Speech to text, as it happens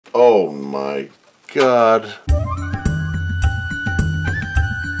Oh my God.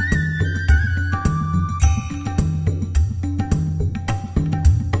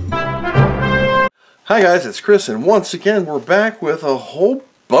 Hi guys, it's Chris, and once again we're back with a whole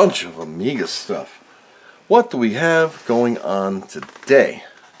bunch of Amiga stuff. What do we have going on today?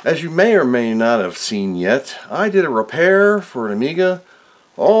 As you may or may not have seen yet, I did a repair for an Amiga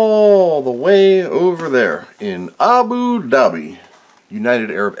all the way over there in Abu Dhabi, United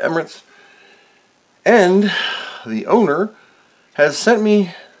Arab Emirates, and the owner has sent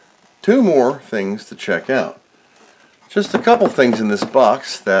me 2 more things to check out. Just a couple things in this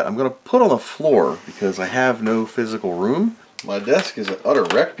box that I'm going to put on the floor because I have no physical room. My desk is an utter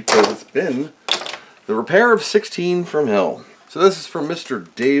wreck because it's been the repair of 16 from hell. So this is from Mr.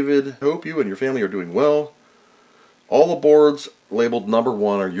 David. Hope you and your family are doing well. All the boards labeled number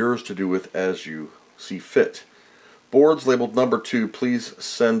 1 are yours to do with as you see fit. Boards labeled number 2, please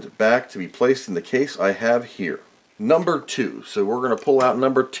send back to be placed in the case I have here. Number 2. So we're going to pull out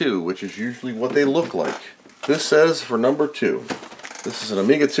number 2, which is usually what they look like. This says for number 2. This is an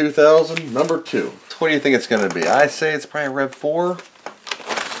Amiga 2000, number 2. What do you think it's going to be? I say it's probably Rev 4.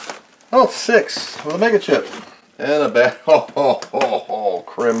 Oh, it's 6 with a mega chip. And a bag. Oh,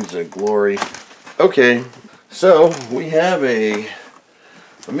 crimson glory. Okay, so we have a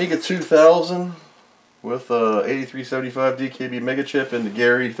Amiga 2000 with a 8375 DKB mega chip and the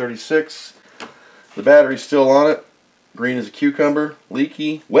Gary 36. The battery's still on it. Green as a cucumber,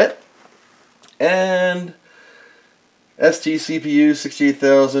 leaky, wet. And ST CPU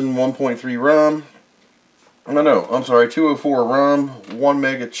 68000 1.3 ROM. No, I'm sorry, 204 ROM, 1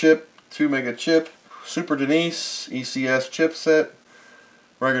 mega chip, 2 mega chip, Super Denise ECS chipset,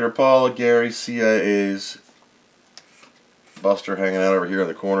 regular Paula, Gary, CIA's Buster hanging out over here in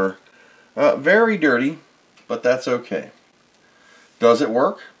the corner. Very dirty, but that's okay. Does it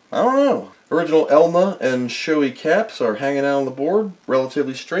work? I don't know. Original Elma and Shoei caps are hanging out on the board,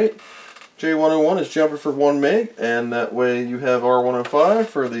 relatively straight. J101 is jumper for 1 meg, and that way you have R105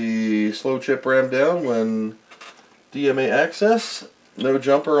 for the slow chip ram down when DMA access. No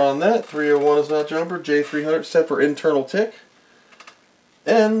jumper on that. 301 is not jumper. J300 set for internal tick.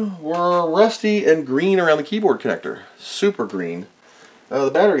 And we're rusty and green around the keyboard connector. Super green. The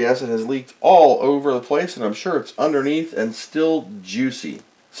battery acid has leaked all over the place, and I'm sure it's underneath and still juicy.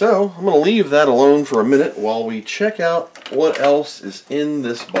 So I'm going to leave that alone for a minute while we check out what else is in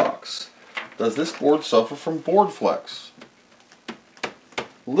this box. Does this board suffer from board flex?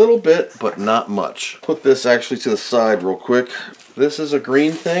 Little bit, but not much. Put this actually to the side real quick. This is a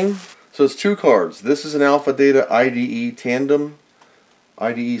green thing. So it's 2 cards. This is an Alpha Data IDE Tandem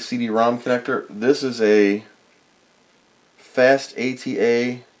IDE CD-ROM connector. This is a Fast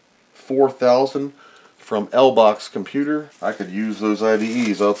ATA 4000 from L-Box Computer. I could use those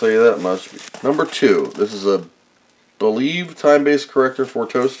IDEs, I'll tell you that much. Number 2. This is a Believe time-based corrector for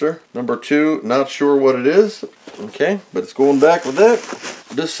toaster. Number 2, not sure what it is. Okay, but it's going back with that.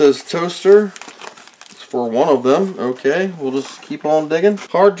 This says toaster. It's for one of them. Okay, we'll just keep on digging.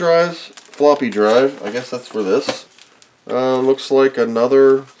 Hard drives, floppy drive. I guess that's for this. Looks like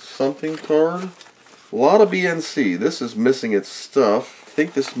another something card. A lot of BNC. This is missing its stuff. I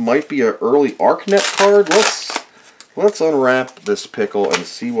think this might be an early ArcNet card. Let's unwrap this pickle and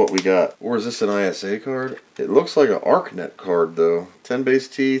see what we got. Or is this an ISA card? It looks like an ArcNet card though. 10 base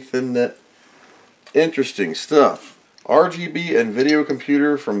T, thin net. Interesting stuff. RGB and video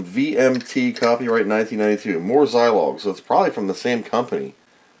computer from VMT, copyright 1992. More Zilog, so it's probably from the same company.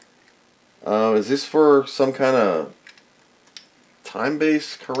 Is this for some kind of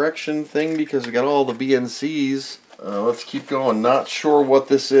time-based correction thing? Because we got all the BNCs. Let's keep going. Not sure what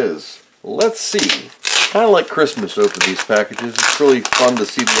this is. Let's see. Kind of like Christmas open these packages. It's really fun to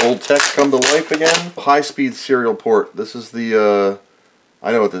see the old tech come to life again. High-speed serial port. This is the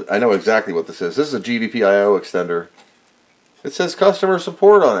I know exactly what this is. This is a GVP-IO extender. It says customer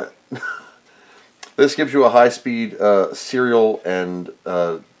support on it. This gives you a high-speed serial and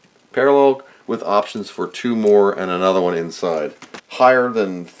parallel with options for 2 more and another one inside. Higher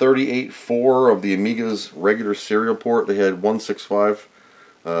than 38.4 of the Amiga's regular serial port. They had 165.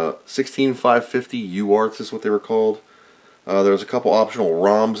 16550 UARTs is what they were called. There's a couple optional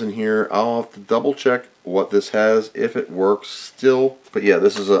ROMs in here. I'll have to double check what this has, if it works still. But yeah,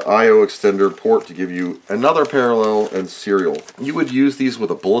 this is an I/O extender port to give you another parallel and serial. You would use these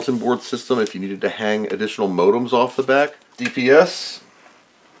with a bulletin board system if you needed to hang additional modems off the back. DPS,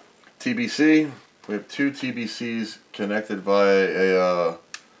 TBC. We have 2 TBCs connected via a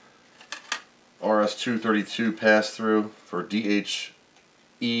RS-232 pass-through for DHE2,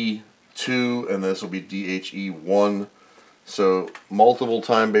 and this will be DHE1 So multiple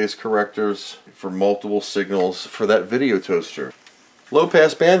time-based correctors for multiple signals for that video toaster.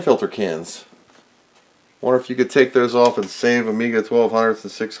 Low-pass band filter cans. Wonder if you could take those off and save Amiga 1200s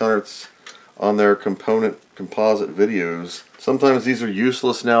and 600s on their composite videos. Sometimes these are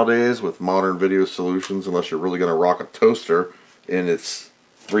useless nowadays with modern video solutions unless you're really going to rock a toaster in its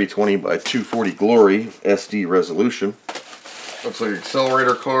 320 by 240 glory SD resolution. Looks like an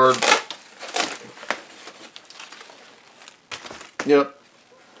accelerator card. Yep,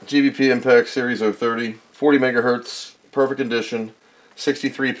 GBP Impact Series 030, 40 megahertz, perfect condition,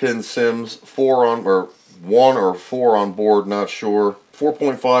 63 pin Sims, 1 or 4 on board, not sure.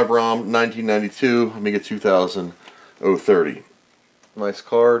 4.5 ROM, 1992, Amiga 2000, 030. Nice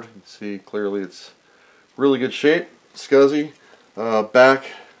card. You can see clearly it's really good shape, scuzzy. Back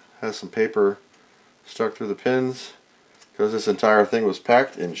has some paper stuck through the pins because this entire thing was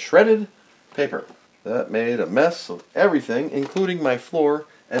packed in shredded paper. That made a mess of everything, including my floor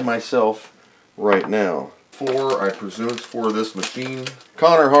and myself right now. I presume it's for this machine.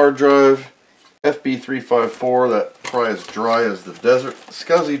 Connor hard drive, FB354, that probably as dry as the desert.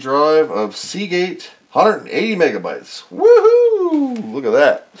 SCSI drive of Seagate, 180 megabytes. Woohoo! Look at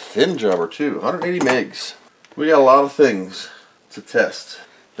that. Thin jobber too, 180 megs. We got a lot of things to test.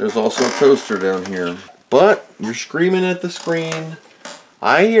 There's also a toaster down here. But you're screaming at the screen.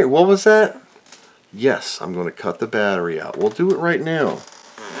 I hear, what was that? Yes, I'm going to cut the battery out. We'll do it right now.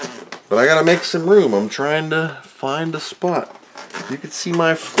 But I got to make some room. I'm trying to find a spot. You can see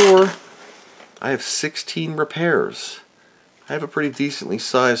my floor. I have 16 repairs. I have a pretty decently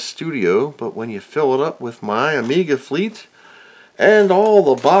sized studio, but when you fill it up with my Amiga fleet and all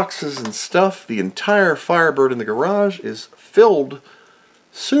the boxes and stuff, the entire Firebird in the garage is filled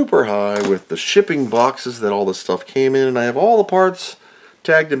super high with the shipping boxes that all the stuff came in, and I have all the parts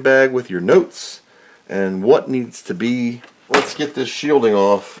tagged and bagged with your notes and what needs to be. Let's get this shielding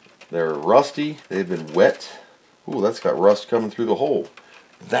off. They're rusty. They've been wet. Ooh, that's got rust coming through the hole.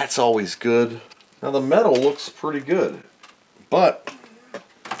 That's always good. Now the metal looks pretty good. But,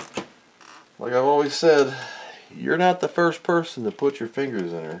 like I've always said, you're not the first person to put your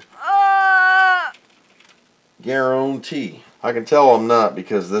fingers in her. Guarantee. I can tell I'm not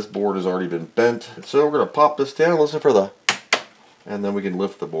because this board has already been bent. So we're going to pop this down, listen for the... and then we can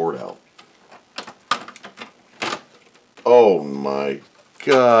lift the board out. Oh my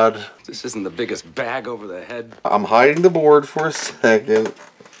God. This isn't the biggest bag over the head. I'm hiding the board for a second.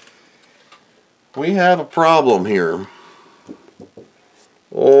 We have a problem here.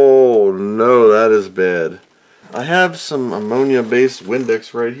 Oh no, that is bad. I have some ammonia-based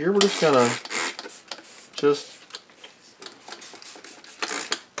Windex right here. We're just gonna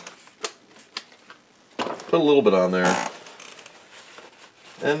put a little bit on there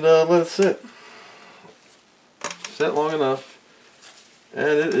and let it sit. Sit long enough,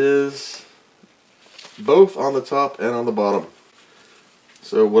 and it is both on the top and on the bottom.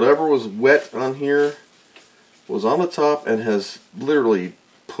 So whatever was wet on here was on the top and has literally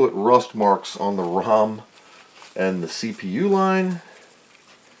put rust marks on the ROM and the CPU line.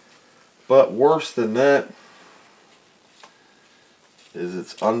 But worse than that is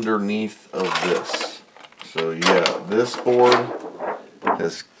it's underneath of this. So yeah, this board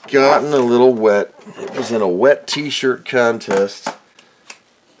has gotten a little wet. It was in a wet t-shirt contest,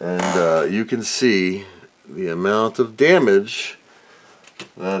 and you can see the amount of damage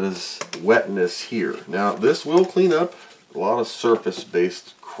that is wetness here. Now this will clean up. A lot of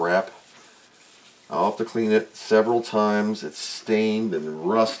surface-based crap. I'll have to clean it several times. It's stained and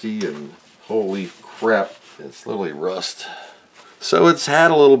rusty, and holy crap, it's literally rust. So it's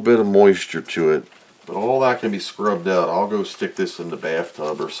had a little bit of moisture to it. But all that can be scrubbed out. I'll go stick this in the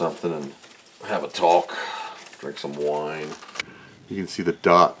bathtub or something and have a talk. Drink some wine. You can see the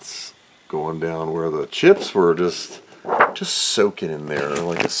dots going down where the chips were just soaking in there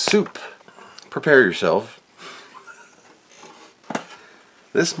like a soup. Prepare yourself.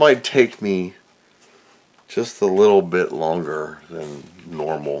 This might take me just a little bit longer than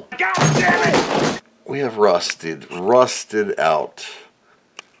normal. God damn it! We have rusted out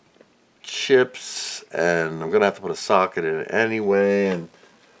chips, and I'm gonna have to put a socket in it anyway. And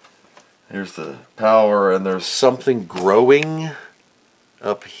there's the power, and there's something growing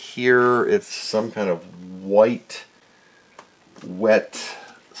up here. It's some kind of white, wet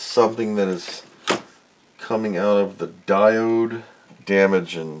something that is coming out of the diode.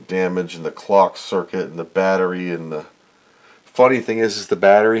 Damage in the clock circuit and the battery. And the funny thing is the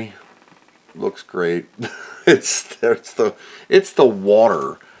battery looks great. it's the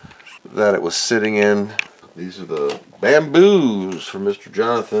water that it was sitting in. These are the bamboos from Mr.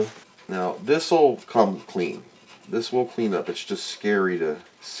 Jonathan. Now this will come clean. This will clean up. It's just scary to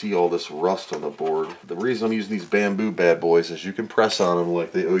see all this rust on the board. The reason I'm using these bamboo bad boys is you can press on them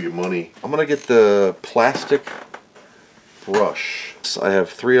like they owe you money. I'm going to get the plastic brush. So I have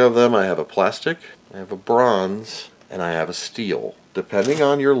 3 of them. I have a plastic, I have a bronze, and I have a steel, depending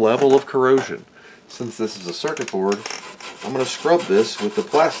on your level of corrosion. Since this is a circuit board, I'm going to scrub this with the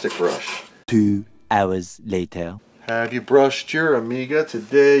plastic brush. 2 hours later. Have you brushed your Amiga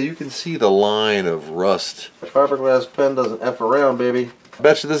today? You can see the line of rust. The fiberglass pen doesn't F around, baby. I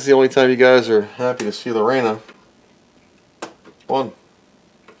bet you this is the only time you guys are happy to see the Lorena. 1,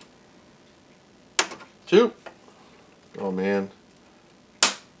 2. Oh man.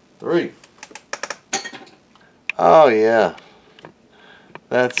 3. Oh yeah.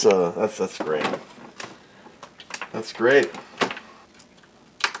 That's great. That's great.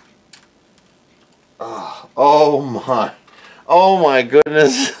 Oh my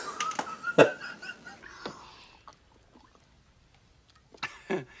goodness.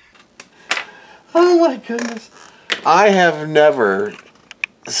 Oh my goodness. I have never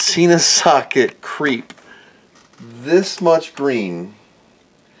seen a socket creep this much green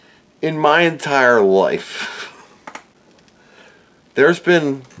in my entire life. There's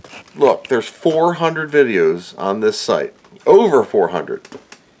been, look, there's 400 videos on this site. Over 400.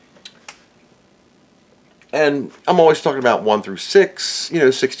 And I'm always talking about 1 through 6, you know,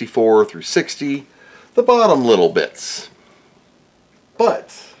 64 through 60, the bottom little bits.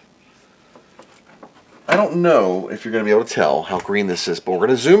 But I don't know if you're going to be able to tell how green this is, but we're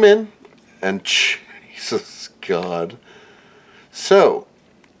going to zoom in, and Jesus God. So,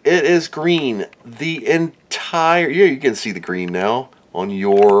 it is green the entire, yeah, you can see the green now on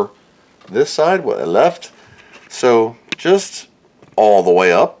your, this side, what, left. So, just all the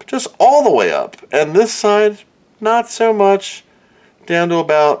way up, just all the way up. And this side, not so much, down to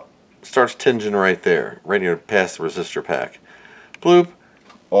about, starts tinging right there, right near past the resistor pack. Bloop,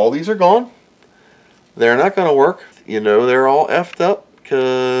 all these are gone. They're not going to work. You know they're all effed up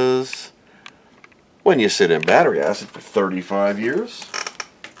because when you sit in battery acid for 35 years,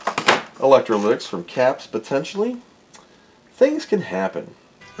 electrolytics from caps potentially, things can happen.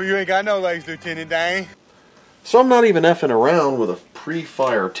 Well, you ain't got no legs, Lieutenant Dane. So I'm not even effing around with a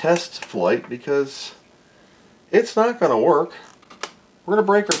pre-fire test flight because it's not going to work. We're going to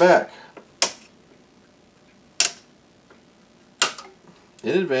break her back.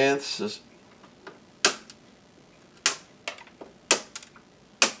 In advance, just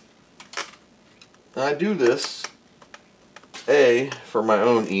I do this, A, for my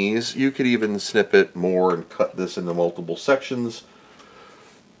own ease. You could even snip it more and cut this into multiple sections.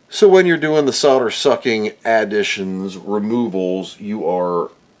 So when you're doing the solder sucking additions, removals, you are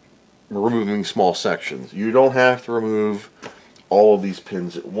removing small sections. You don't have to remove all of these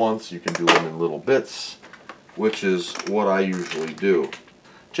pins at once. You can do them in little bits, which is what I usually do.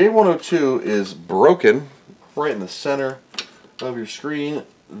 J102 is broken right in the center of your screen.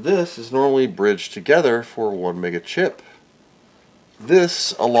 This is normally bridged together for 1 mega chip.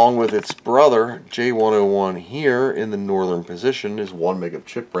 This, along with its brother, J101 here in the northern position, is 1 mega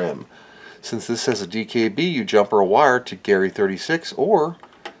chip RAM. Since this has a DKB, you jumper a wire to Gary 36 or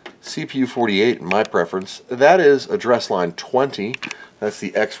CPU 48 in my preference. That is address line 20. That's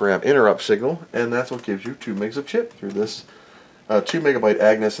the XRAM interrupt signal, and that's what gives you 2 megs of chip through this 2 megabyte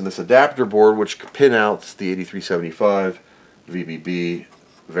Agnes and this adapter board, which pin outs the 8375 VBB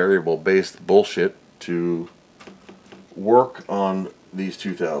variable based bullshit to work on these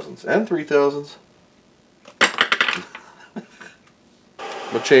 2000s and 3000s. I'm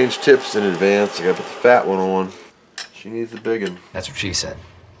gonna change tips in advance. I gotta put the fat one on. She needs the big one. That's what she said.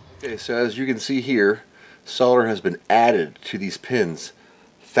 Okay, so as you can see here, solder has been added to these pins.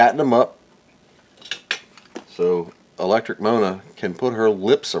 Fatten them up so Electric Mona can put her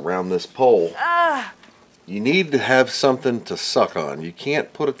lips around this pole. You need to have something to suck on. You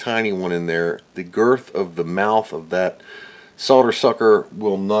can't put a tiny one in there. The girth of the mouth of that solder sucker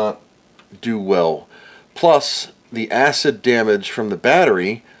will not do well. Plus, the acid damage from the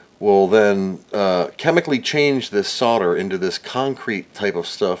battery will then chemically change this solder into this concrete type of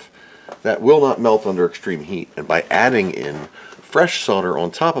stuff that will not melt under extreme heat. And by adding in fresh solder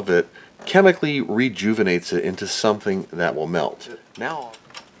on top of it, chemically rejuvenates it into something that will melt. Now,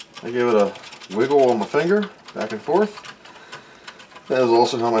 I give it a wiggle on my finger, back and forth. That is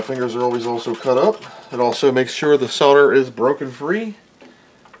also how my fingers are always also cut up. It also makes sure the solder is broken free.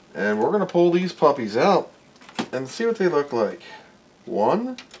 And we're going to pull these puppies out and see what they look like.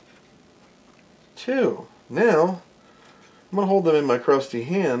 1, 2. Now, I'm going to hold them in my crusty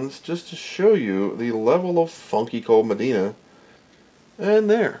hands just to show you the level of funky cold Medina. And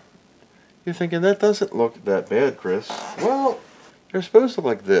there. You're thinking, that doesn't look that bad, Chris. Well, they're supposed to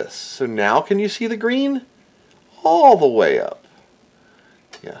look like this. So now can you see the green? All the way up.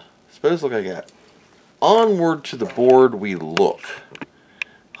 Yeah, supposed to look like that. Onward to the board we look.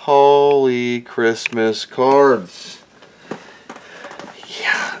 Holy Christmas cards.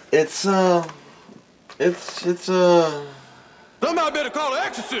 Yeah, Somebody better call an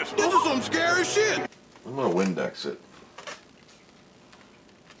exorcist. This is some scary shit. I'm gonna Windex it.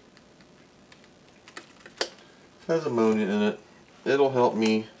 It has ammonia in it. It'll help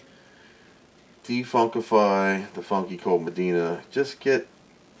me defunkify the Funky Cold Medina. Just get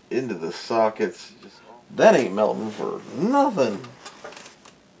into the sockets. That ain't melting for nothing.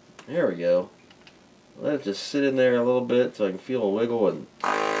 There we go. Let it just sit in there a little bit so I can feel a wiggle and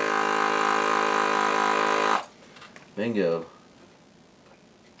bingo.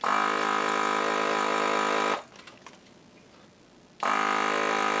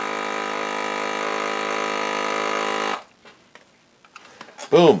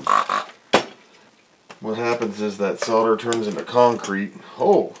 Boom. What happens is that solder turns into concrete.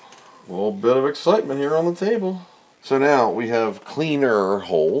 Oh, a little bit of excitement here on the table. So now we have cleaner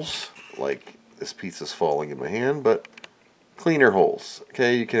holes, like this pizza's falling in my hand, but cleaner holes.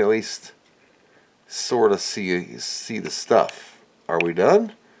 Okay, you can at least sort of see the stuff. Are we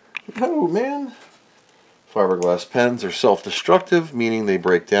done? No, man. Fiberglass pens are self-destructive, meaning they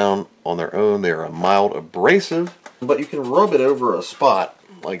break down on their own. They are a mild abrasive, but you can rub it over a spot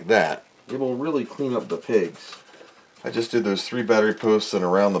like that. It will really clean up the pigs. I just did those 3 battery posts and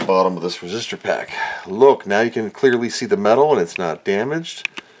around the bottom of this resistor pack. Look, now you can clearly see the metal and it's not damaged.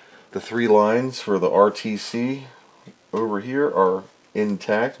 The 3 lines for the RTC over here are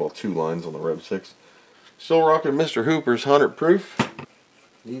intact. Well, 2 lines on the Rev 6. Still rocking Mr. Hooper's 100 proof.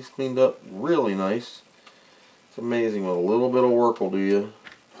 These cleaned up really nice. It's amazing what a little bit of work will do you.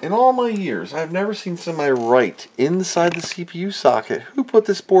 In all my years, I've never seen somebody write inside the CPU socket. Who put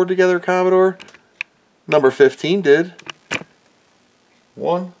this board together, Commodore? Number 15 did.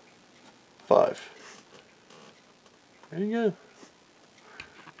 1, 5. There you go.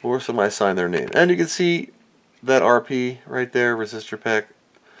 Or somebody signed their name. And you can see that RP right there, resistor pack.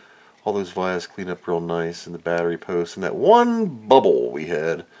 All those vias clean up real nice, and the battery post, and that one bubble we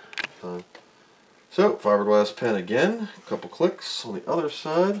had. So, fiberglass pen again. A couple clicks on the other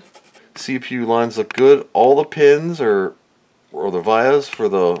side. CPU lines look good. All the pins or the vias for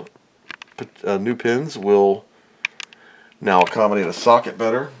the new pins will now accommodate a socket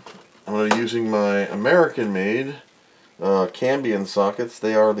better. I'm going to be using my American-made Cambian sockets.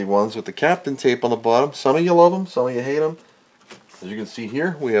 They are the ones with the Captain tape on the bottom. Some of you love them, some of you hate them. As you can see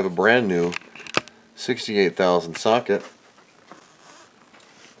here, we have a brand new 68,000 socket.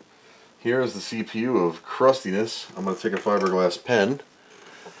 Here is the CPU of crustiness. I'm going to take a fiberglass pen,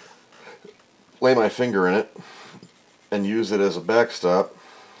 lay my finger in it, and use it as a backstop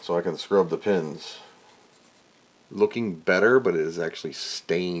so I can scrub the pins. Looking better, but it is actually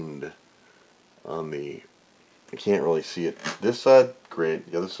stained on the... I can't really see it. This side,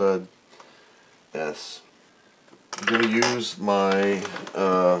 great. The other side, S. I'm going to use my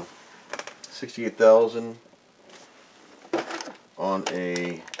 68,000 on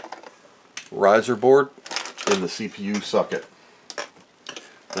a riser board in the CPU socket.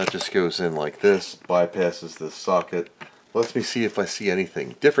 That just goes in like this, bypasses this socket. Lets me see if I see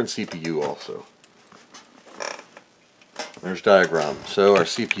anything. Different CPU also. There's diagram. So our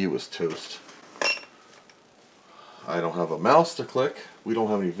CPU is toast. I don't have a mouse to click. We don't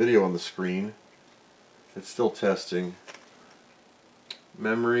have any video on the screen. It's still testing.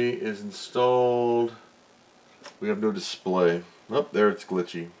 Memory is installed. We have no display. Oh, there it's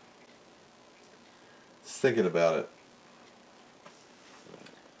glitchy. It's thinking about it.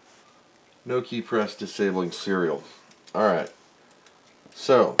 No key press disabling serial. Alright.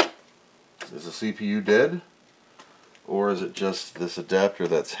 So, is the CPU dead? Or is it just this adapter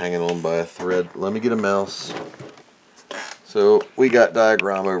that's hanging on by a thread? Let me get a mouse. So, we got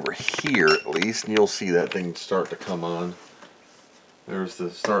diagram over here at least, and you'll see that thing start to come on. There's the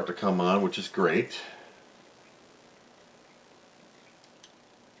start to come on, which is great.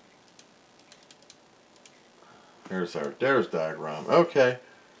 There's diagram. Okay.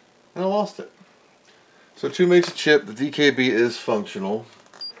 And I lost it. So 2 makes a chip. The DKB is functional.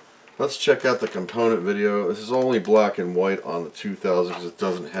 Let's check out the component video. This is only black and white on the 2000 because it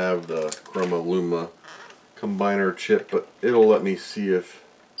doesn't have the Chroma Luma combiner chip, but it'll let me see if...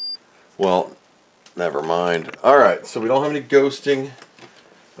 Well, never mind. Alright, so we don't have any ghosting.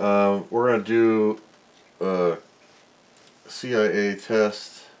 We're going to do a CIA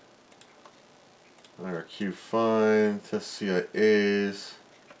test. RQ fine, test CIAs.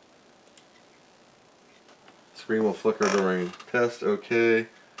 Screen will flicker during test. Okay.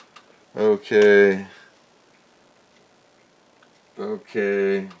 Okay.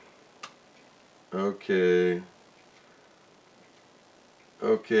 Okay. Okay.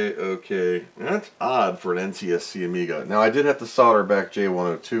 Okay, okay. That's odd for an NTSC Amiga. Now I did have to solder back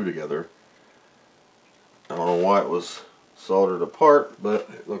J102 together. I don't know why it was soldered apart, but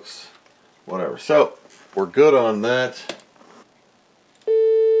it looks whatever. So, we're good on that.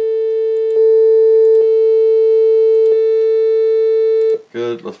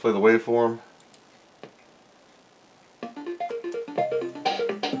 Good, let's play the waveform.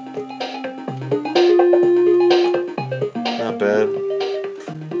 Not bad.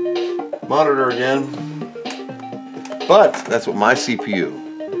 Monitor again. But that's what my CPU.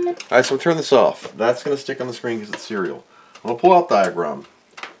 Alright, so we'll turn this off. That's going to stick on the screen because it's serial. I'm going to pull out diagram.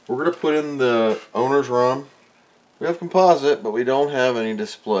 We're going to put in the owner's ROM. We have composite, but we don't have any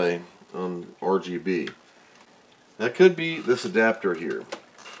display on RGB. That could be this adapter here.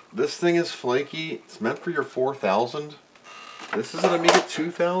 This thing is flaky. It's meant for your 4000. This is an Amiga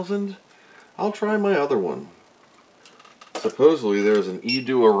 2000. I'll try my other one. Supposedly there's an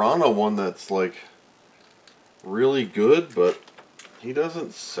Edu Arana one that's like really good, but he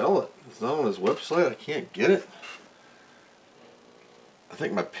doesn't sell it. It's not on his website. I can't get it. I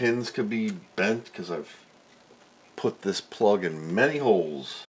think my pins could be bent because I've put this plug in many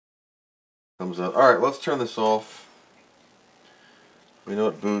holes. Comes out. Alright, let's turn this off. We know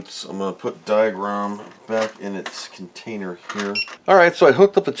it boots. I'm going to put diagram back in its container here. Alright, so I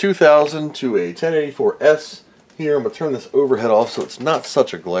hooked up the 2000 to a 1084S here. I'm going to turn this overhead off so it's not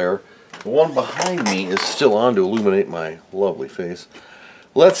such a glare. The one behind me is still on to illuminate my lovely face.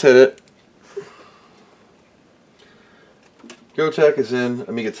 Let's hit it. Sutehk is in.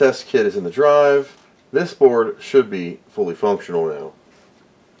 Amiga test kit is in the drive. This board should be fully functional now.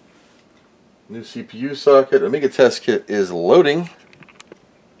 New CPU socket. Amiga test kit is loading.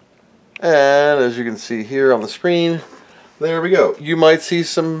 And as you can see here on the screen, there we go. You might see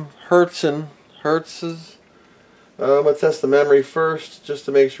some hertz and hertzes. I'm going to test the memory first just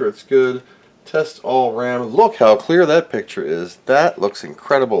to make sure it's good. Test all RAM. Look how clear that picture is. That looks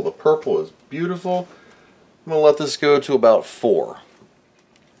incredible. The purple is beautiful. I'm going to let this go to about 4.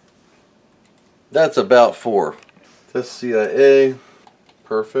 That's about 4. Test CIA.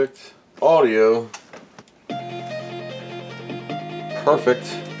 Perfect. Audio. Perfect.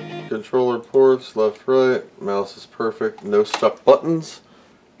 Controller ports, left, right. Mouse is perfect. No stuck buttons.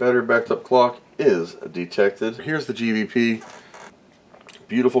 Battery backed up clock is detected. Here's the GVP.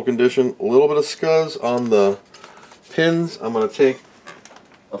 Beautiful condition. A little bit of scuzz on the pins. I'm going to take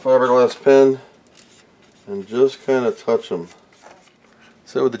a fiberglass pen and just kind of touch them.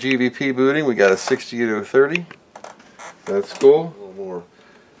 So with the GVP booting, we got a 6830. That's cool. A little more.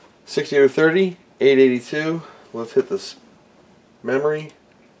 6830, 882. Let's hit this memory.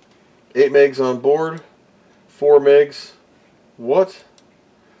 8 megs on board. 4 megs. What?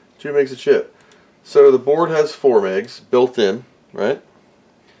 2 megs of chip. So the board has 4 megs built in, right?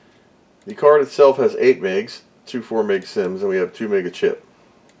 The card itself has 8 megs, 2 4 meg sims, and we have 2 meg of chip.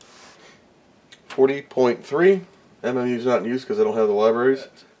 40.3. MMU is not in use because I don't have the libraries.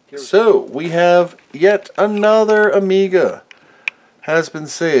 So we have yet another Amiga has been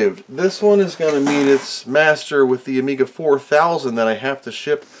saved. This one is going to meet its master with the Amiga 4000 that I have to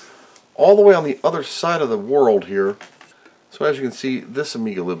ship all the way on the other side of the world here. So as you can see, this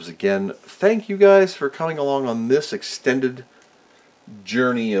Amiga lives again. Thank you guys for coming along on this extended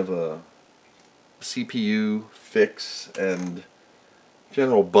journey of a CPU fix and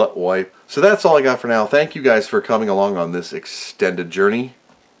general butt wipe. So that's all I got for now. Thank you guys for coming along on this extended journey.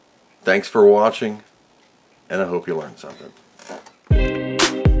 Thanks for watching, and I hope you learned something.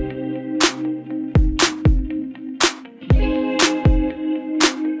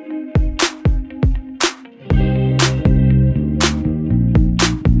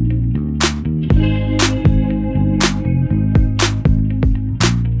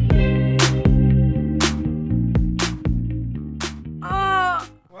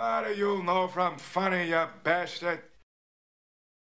 What do you know from funny, you bastard?